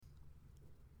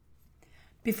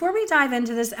Before we dive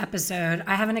into this episode,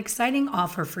 I have an exciting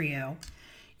offer for you.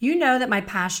 You know that my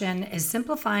passion is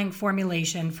simplifying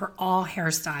formulation for all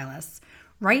hairstylists.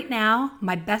 Right now,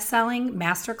 my best-selling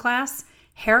masterclass,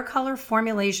 Hair Color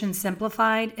Formulation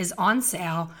Simplified, is on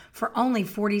sale for only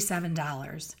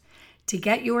 $47. To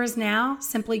get yours now,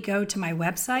 simply go to my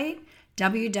website,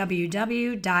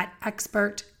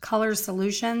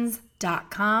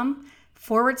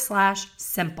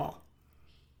 www.expertcolorsolutions.com/simple.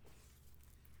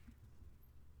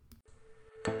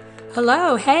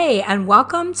 Hello, hey, and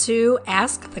welcome to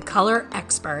Ask the Color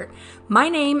Expert. My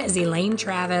name is Elaine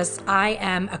Travis. I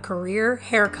am a career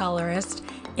hair colorist,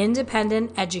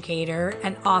 independent educator,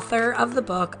 and author of the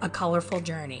book, A Colorful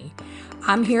Journey.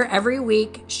 I'm here every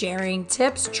week sharing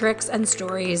tips, tricks, and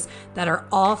stories that are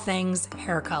all things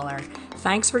hair color.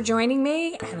 Thanks for joining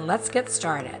me, and let's get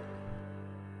started.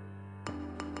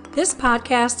 This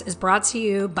podcast is brought to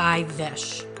you by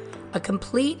Vish, a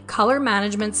complete color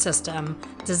management system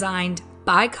designed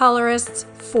by colorists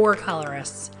for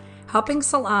colorists, helping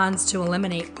salons to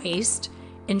eliminate waste,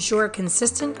 ensure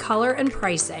consistent color and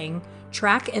pricing,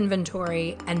 track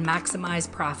inventory, and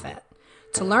maximize profit.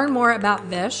 To learn more about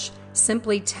Vish,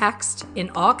 simply text in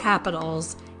all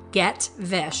capitals, GET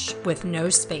VISH with no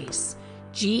space,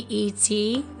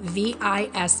 GETVISH,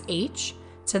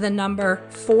 to the number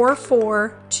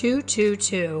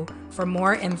 44222 for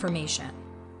more information.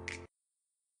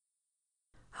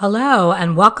 Hello,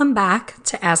 and welcome back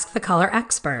to Ask the Color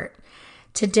Expert.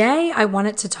 Today, I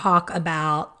wanted to talk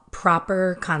about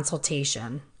proper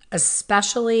consultation,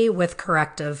 especially with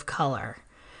corrective color.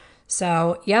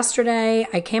 So yesterday,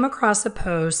 I came across a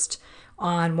post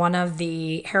on one of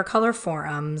the hair color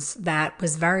forums that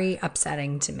was very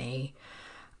upsetting to me.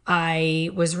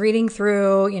 I was reading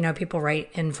through, people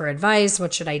write in for advice,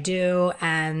 what should I do?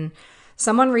 And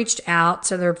someone reached out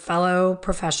to their fellow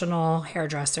professional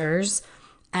hairdressers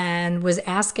and was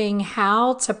asking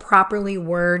how to properly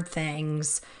word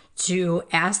things to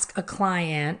ask a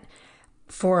client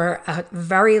for a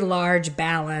very large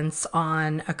balance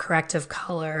on a corrective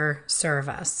color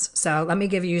service. So let me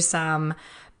give you some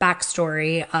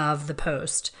backstory of the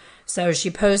post. So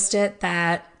she posted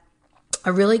that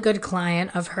a really good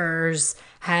client of hers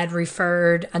had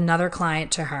referred another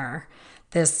client to her.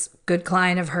 This good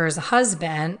client of hers, a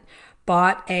husband,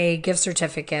 bought a gift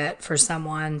certificate for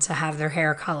someone to have their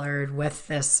hair colored with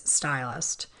this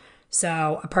stylist.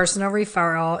 So a personal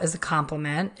referral is a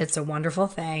compliment. It's a wonderful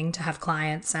thing to have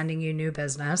clients sending you new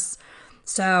business.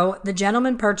 So the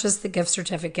gentleman purchased the gift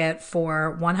certificate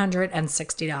for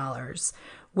 $160,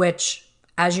 which,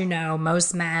 as you know,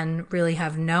 most men really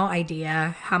have no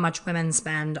idea how much women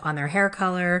spend on their hair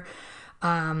color.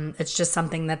 It's just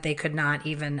something that they could not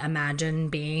even imagine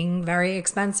being very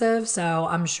expensive. So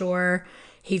I'm sure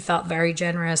he felt very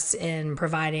generous in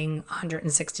providing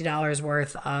 $160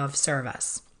 worth of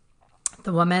service.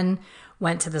 The woman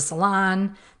went to the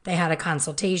salon. They had a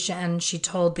consultation. She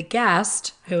told the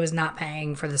guest, who was not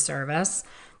paying for the service,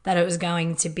 that it was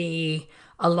going to be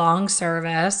a long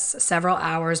service, several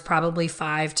hours, probably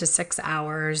 5 to 6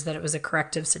 hours, that it was a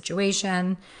corrective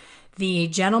situation. The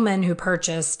gentleman who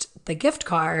purchased the gift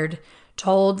card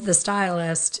told the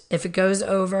stylist, if it goes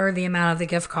over the amount of the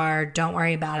gift card, don't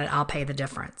worry about it, I'll pay the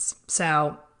difference.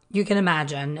 So you can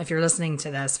imagine, if you're listening to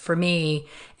this, for me,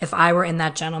 if I were in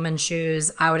that gentleman's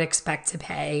shoes, I would expect to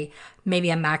pay maybe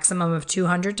a maximum of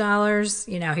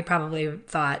 $200. He probably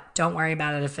thought, don't worry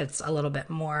about it if it's a little bit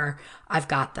more, I've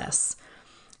got this.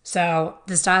 So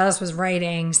the stylist was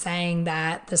writing saying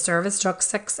that the service took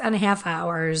 6.5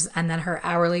 hours and that her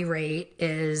hourly rate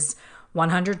is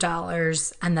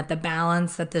 $100 and that the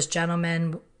balance that this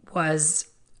gentleman was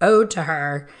owed to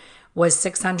her was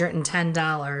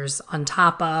 $610 on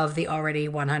top of the already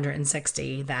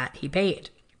 $160 that he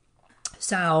paid.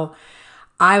 So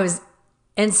I was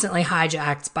instantly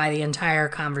hijacked by the entire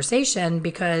conversation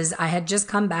because I had just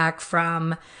come back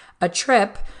from a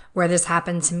trip where this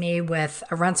happened to me with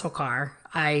a rental car.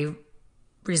 I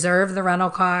reserved the rental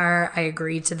car. I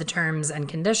agreed to the terms and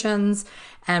conditions.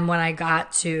 And when I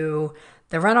got to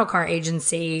the rental car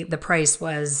agency, the price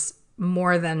was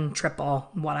more than triple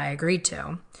what I agreed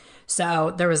to.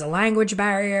 So there was a language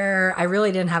barrier. I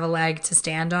really didn't have a leg to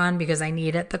stand on because I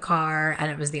needed the car and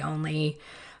it was the only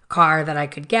car that I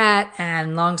could get.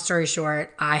 And long story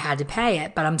short, I had to pay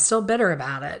it, but I'm still bitter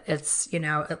about it. It's,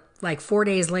 like 4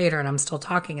 days later and I'm still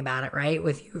talking about it, right,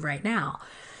 with you right now.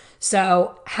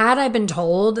 So had I been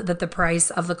told that the price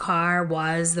of the car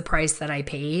was the price that I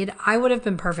paid, I would have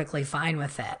been perfectly fine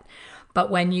with it.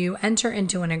 But when you enter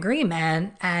into an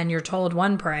agreement and you're told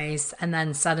one price and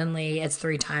then suddenly it's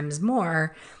 3 times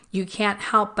more, you can't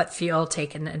help but feel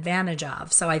taken advantage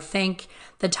of. So I think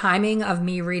the timing of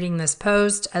me reading this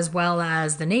post, as well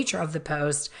as the nature of the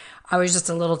post, I was just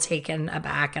a little taken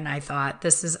aback, and I thought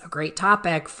this is a great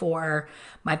topic for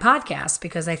my podcast,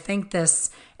 because I think this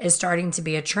is starting to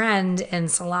be a trend in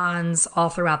salons all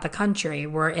throughout the country.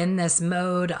 We're in this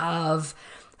mode of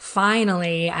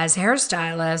finally, as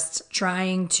hairstylists,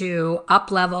 trying to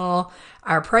up-level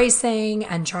our pricing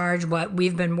and charge what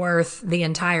we've been worth the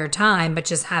entire time, but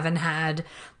just haven't had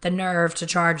the nerve to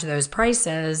charge those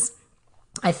prices.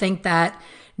 I think that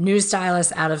new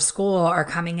stylists out of school are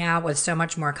coming out with so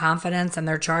much more confidence, and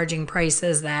they're charging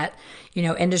prices that,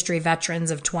 industry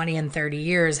veterans of 20 and 30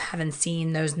 years haven't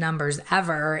seen those numbers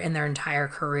ever in their entire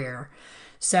career.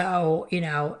 So,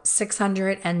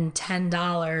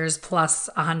 $610 plus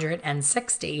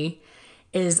 $160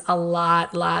 is a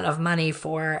lot of money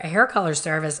for a hair color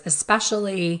service,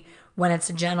 especially when it's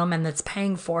a gentleman that's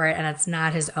paying for it and it's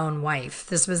not his own wife.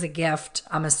 This was a gift,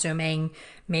 I'm assuming,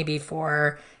 maybe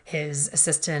for his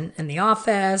assistant in the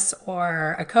office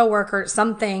or a coworker,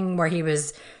 something where he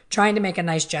was trying to make a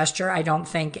nice gesture. I don't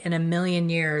think in a million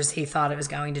years he thought it was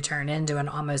going to turn into an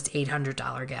almost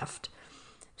 $800 gift.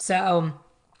 So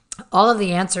all of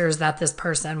the answers that this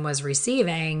person was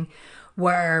receiving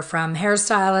were from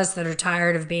hairstylists that are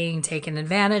tired of being taken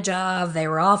advantage of. They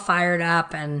were all fired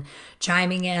up and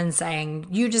chiming in saying,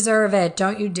 "You deserve it.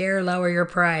 Don't you dare lower your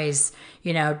price.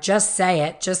 Just say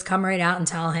it. Just come right out and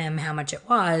tell him how much it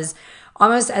was."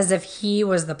 Almost as if he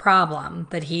was the problem,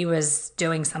 that he was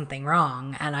doing something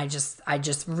wrong. And I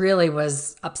just really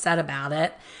was upset about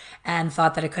it and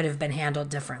thought that it could have been handled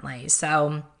differently.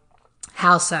 So?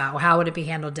 How would it be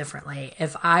handled differently?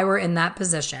 If I were in that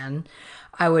position,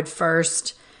 I would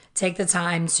first take the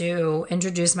time to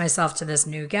introduce myself to this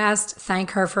new guest,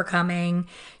 thank her for coming,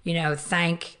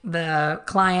 thank the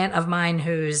client of mine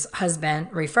whose husband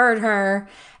referred her,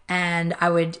 and I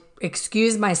would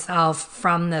excuse myself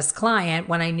from this client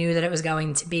when I knew that it was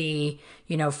going to be,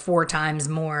 4 times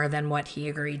more than what he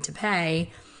agreed to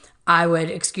pay. I would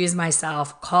excuse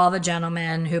myself, call the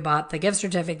gentleman who bought the gift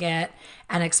certificate,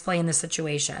 and explain the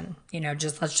situation.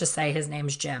 Let's just say his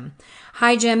name's Jim.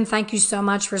 "Hi, Jim. Thank you so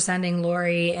much for sending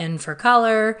Lori in for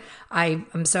color. I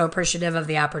am so appreciative of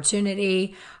the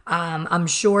opportunity. I'm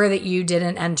sure that you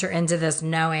didn't enter into this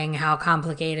knowing how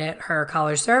complicated her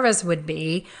color service would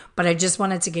be, but I just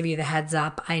wanted to give you the heads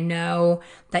up. I know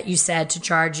that you said to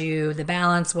charge you the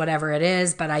balance, whatever it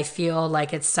is, but I feel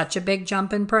like it's such a big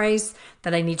jump in price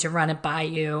that I need to run it by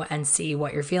you and see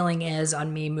what your feeling is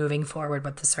on me moving forward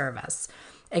with the service."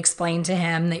 Explain to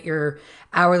him that your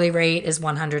hourly rate is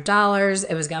 $100.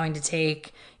 It was going to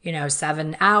take,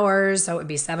 7 hours, so it would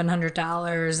be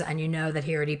 $700, and that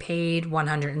he already paid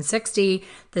 $160.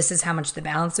 This is how much the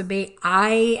balance would be.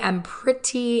 I'm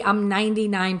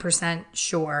 99%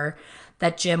 sure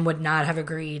that Jim would not have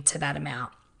agreed to that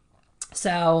amount.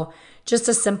 So just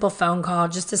a simple phone call,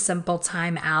 just a simple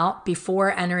time out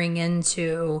before entering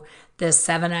into this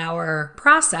 7-hour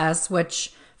process,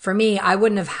 which for me, I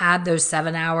wouldn't have had those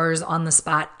 7 hours on the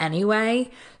spot anyway.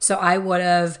 So I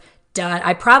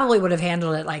probably would have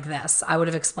handled it like this. I would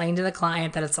have explained to the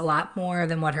client that it's a lot more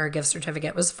than what her gift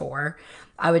certificate was for.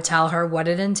 I would tell her what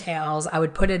it entails. I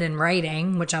would put it in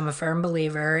writing, which I'm a firm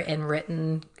believer in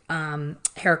written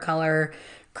hair color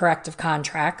corrective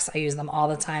contracts. I use them all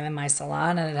the time in my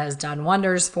salon, and it has done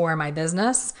wonders for my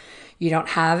business. You don't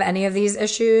have any of these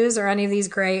issues or any of these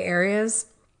gray areas.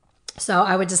 So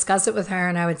I would discuss it with her,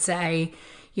 and I would say,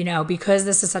 because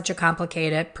this is such a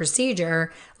complicated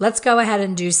procedure, let's go ahead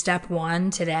and do step 1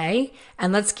 today,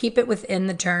 and let's keep it within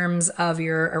the terms of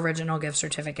your original gift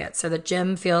certificate so that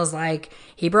Jim feels like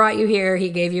he brought you here, he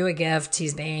gave you a gift,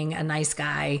 he's being a nice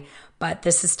guy. But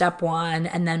this is step 1,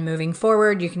 and then moving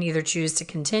forward, you can either choose to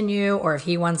continue, or if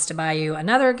he wants to buy you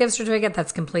another gift certificate,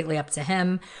 that's completely up to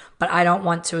him. But I don't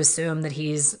want to assume that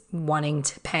he's wanting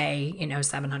to pay,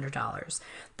 $700.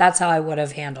 That's how I would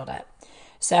have handled it.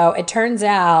 So it turns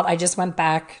out I just went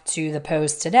back to the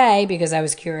post today because I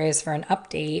was curious for an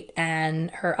update,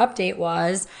 and her update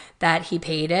was that he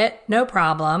paid it, no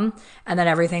problem, and that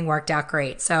everything worked out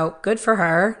great. So good for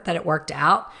her that it worked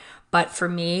out. But for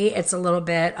me, it's a little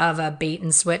bit of a bait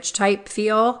and switch type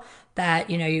feel that,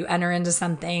 you enter into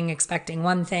something expecting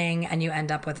one thing and you end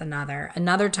up with another.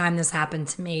 Another time this happened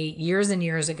to me years and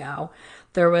years ago,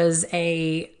 there was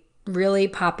a really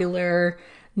popular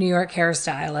New York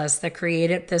hairstylist that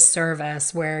created this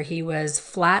service where he was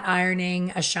flat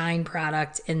ironing a shine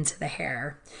product into the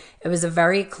hair. It was a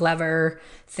very clever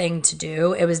thing to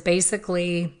do. It was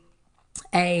basically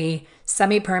a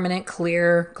semi-permanent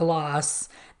clear gloss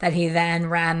that he then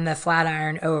ran the flat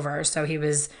iron over. So he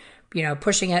was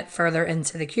pushing it further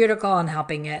into the cuticle and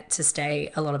helping it to stay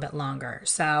a little bit longer.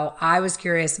 So I was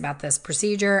curious about this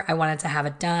procedure. I wanted to have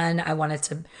it done. I wanted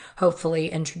to hopefully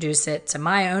introduce it to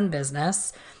my own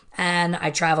business. And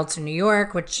I traveled to New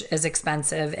York, which is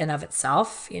expensive in of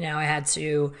itself. I had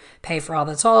to pay for all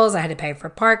the tolls. I had to pay for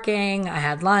parking. I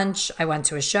had lunch. I went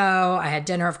to a show. I had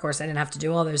dinner. Of course, I didn't have to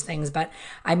do all those things, but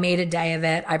I made a day of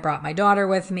it. I brought my daughter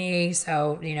with me.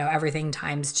 So, everything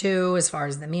times two as far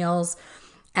as the meals.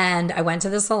 And I went to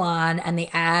the salon, and the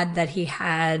ad that he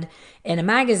had in a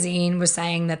magazine was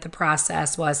saying that the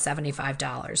process was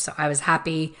 $75. So I was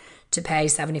happy to pay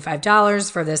 $75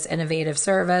 for this innovative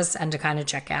service and to kind of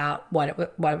check out what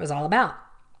it was all about.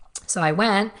 So I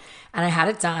went and I had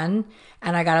it done,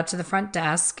 and I got up to the front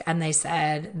desk and they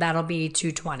said, that'll be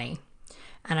 $220.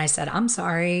 And I said, I'm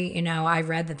sorry, I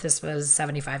read that this was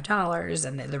 $75,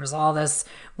 and there was all this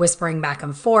whispering back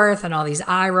and forth and all these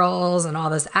eye rolls and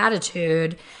all this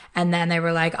attitude. And then they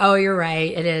were like, oh, you're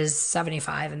right, it is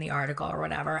 $75 in the article or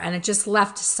whatever. And it just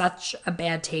left such a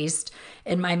bad taste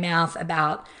in my mouth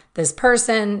about this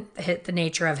person, the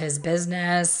nature of his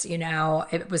business.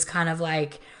 It was kind of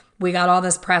like, we got all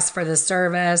this press for this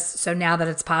service, so now that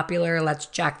it's popular, let's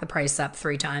jack the price up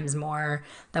 3 times more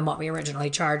than what we originally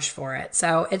charged for it.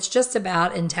 So it's just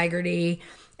about integrity.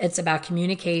 It's about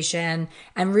communication.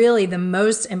 And really the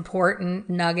most important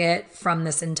nugget from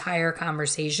this entire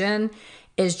conversation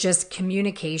is just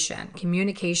communication.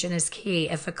 Communication is key.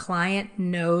 If a client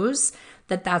knows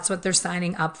that that's what they're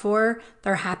signing up for,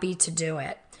 they're happy to do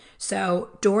it.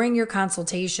 So during your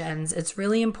consultations, it's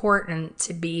really important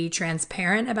to be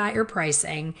transparent about your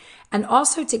pricing and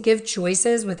also to give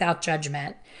choices without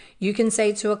judgment. You can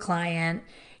say to a client,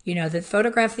 the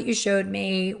photograph that you showed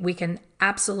me, we can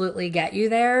absolutely get you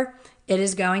there. It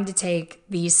is going to take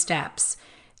these steps.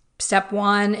 Step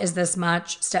 1 is this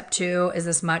much. Step 2 is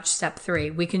this much. Step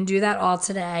 3. We can do that all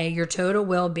today. Your total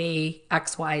will be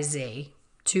XYZ,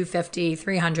 250,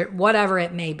 300, whatever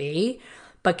it may be,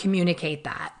 but communicate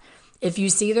that. If you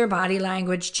see their body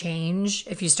language change,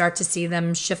 if you start to see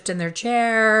them shift in their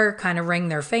chair, kind of wring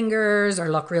their fingers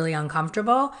or look really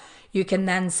uncomfortable, you can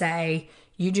then say,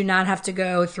 you do not have to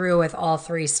go through with all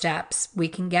 3 steps. We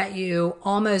can get you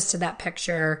almost to that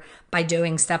picture by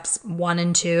doing steps 1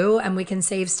 and 2, and we can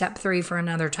save step 3 for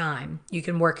another time. You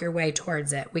can work your way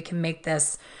towards it. We can make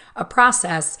this a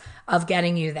process of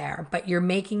getting you there, but you're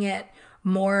making it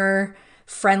more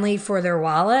friendly for their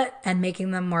wallet and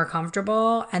making them more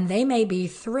comfortable. And they may be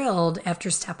thrilled after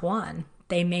step 1.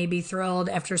 They may be thrilled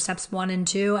after steps 1 and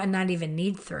 2 and not even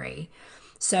need 3.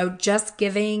 So just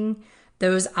giving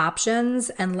those options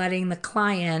and letting the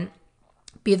client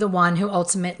be the one who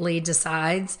ultimately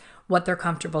decides what they're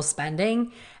comfortable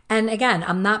spending. And again,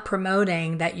 I'm not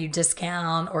promoting that you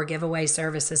discount or give away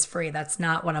services free. That's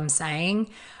not what I'm saying.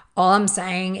 All I'm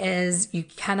saying is you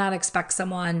cannot expect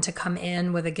someone to come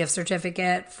in with a gift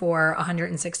certificate for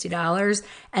 $160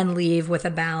 and leave with a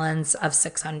balance of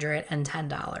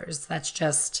 $610. That's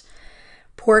just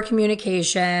poor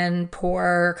communication,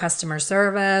 poor customer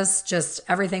service, just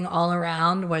everything all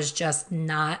around was just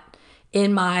not,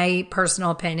 in my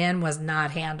personal opinion, was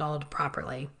not handled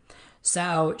properly.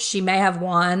 So she may have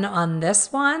won on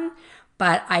this one,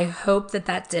 but I hope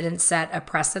that didn't set a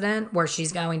precedent where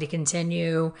she's going to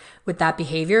continue with that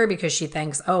behavior because she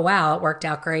thinks, oh, wow, it worked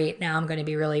out great. Now I'm going to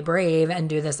be really brave and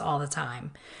do this all the time.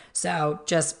 So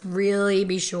just really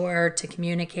be sure to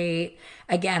communicate.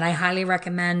 Again, I highly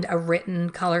recommend a written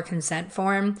color consent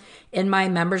form. In my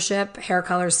membership, Hair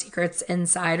Color Secrets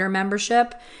Insider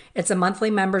membership, it's a monthly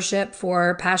membership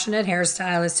for passionate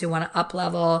hairstylists who want to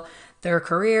up-level their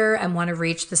career and want to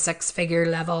reach the 6-figure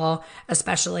level,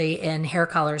 especially in hair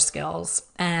color skills.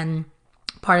 And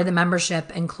part of the membership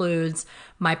includes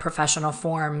my professional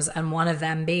forms, and one of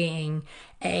them being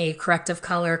a corrective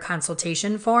color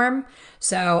consultation form.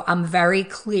 So I'm very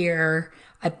clear.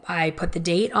 I put the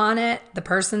date on it, the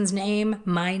person's name,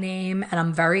 my name, and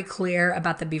I'm very clear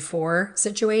about the before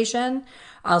situation.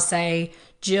 I'll say,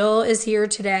 Jill is here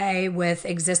today with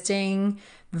existing,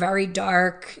 very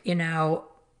dark,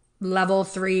 level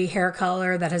 3 hair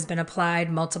color that has been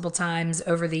applied multiple times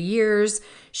over the years.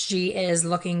 She is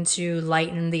looking to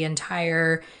lighten the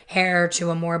entire hair to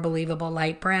a more believable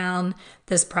light brown.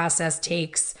 This process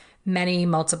takes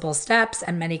multiple steps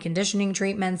and many conditioning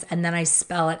treatments, and then I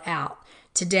spell it out.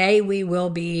 Today, we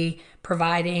will be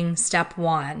providing step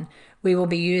 1. We will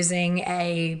be using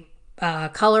a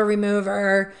color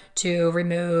remover to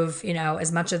remove,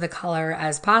 as much of the color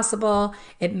as possible.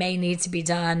 It may need to be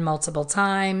done multiple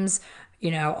times.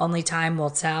 Only time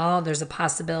will tell. There's a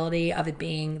possibility of it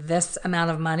being this amount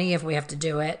of money if we have to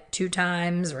do it 2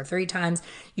 times or 3 times.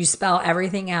 You spell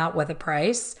everything out with a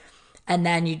price, and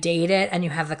then you date it and you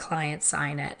have the client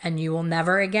sign it. And you will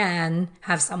never again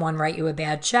have someone write you a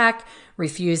bad check,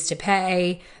 refuse to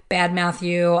pay, badmouth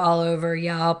you all over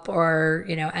Yelp or,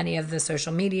 any of the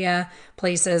social media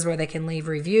places where they can leave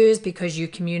reviews, because you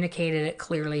communicated it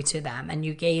clearly to them and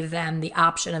you gave them the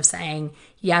option of saying,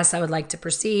 yes, I would like to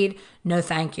proceed. No,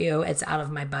 thank you. It's out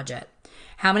of my budget.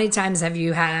 How many times have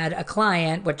you had a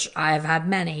client, which I've had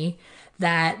many,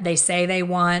 that they say they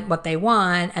want what they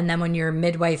want, and then when you're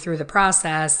midway through the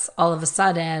process, all of a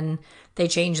sudden they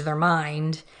change their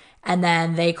mind, and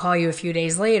then they call you a few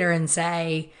days later and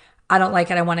say, I don't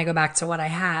like it, I want to go back to what I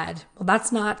had. Well,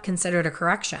 that's not considered a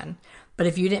correction. But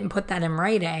if you didn't put that in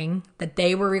writing, that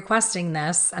they were requesting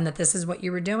this and that this is what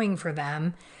you were doing for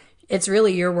them, it's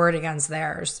really your word against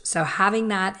theirs. So having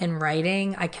that in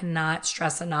writing, I cannot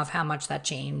stress enough how much that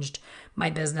changed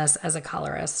my business as a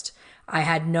colorist. I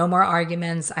had no more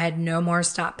arguments. I had no more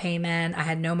stop payment. I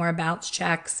had no more bounce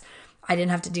checks. I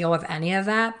didn't have to deal with any of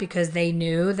that because they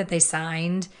knew that they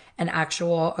signed an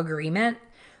actual agreement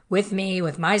with me,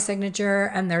 with my signature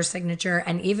and their signature.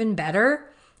 And even better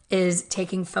is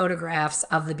taking photographs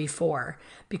of the before,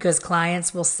 because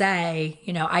clients will say,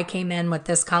 I came in with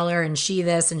this color and she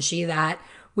this and she that.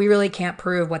 We really can't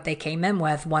prove what they came in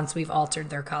with once we've altered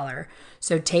their color.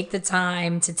 So take the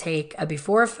time to take a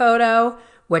before photo,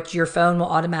 which your phone will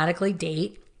automatically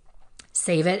date,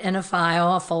 save it in a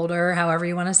file, a folder, however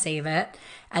you want to save it,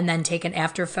 and then take an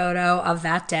after photo of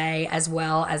that day as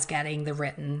well as getting the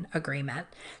written agreement.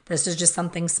 This is just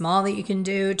something small that you can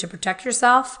do to protect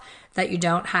yourself, that you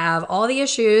don't have all the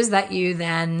issues that you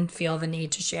then feel the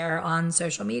need to share on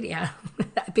social media.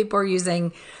 People are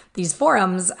using these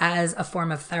forums as a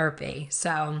form of therapy.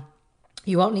 So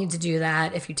you won't need to do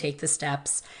that if you take the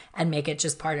steps and make it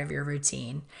just part of your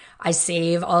routine. I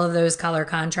save all of those color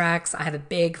contracts. I have a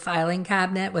big filing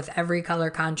cabinet with every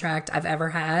color contract I've ever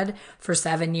had for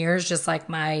 7 years, just like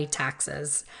my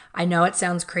taxes. I know it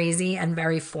sounds crazy and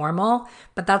very formal,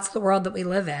 but that's the world that we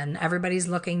live in. Everybody's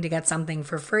looking to get something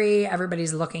for free.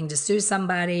 Everybody's looking to sue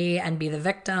somebody and be the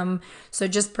victim. So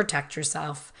just protect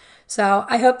yourself. So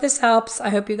I hope this helps. I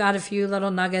hope you got a few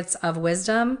little nuggets of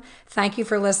wisdom. Thank you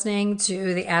for listening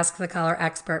to the Ask the Color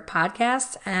Expert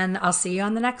podcast, and I'll see you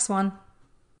on the next one.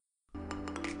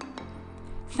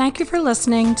 Thank you for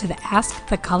listening to the Ask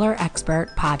the Color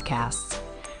Expert podcast.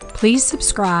 Please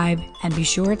subscribe and be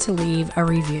sure to leave a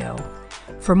review.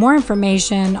 For more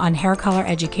information on hair color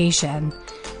education,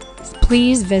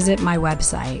 please visit my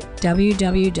website,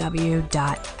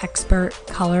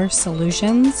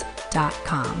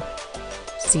 www.expertcolorsolutions.com.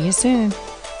 See you soon.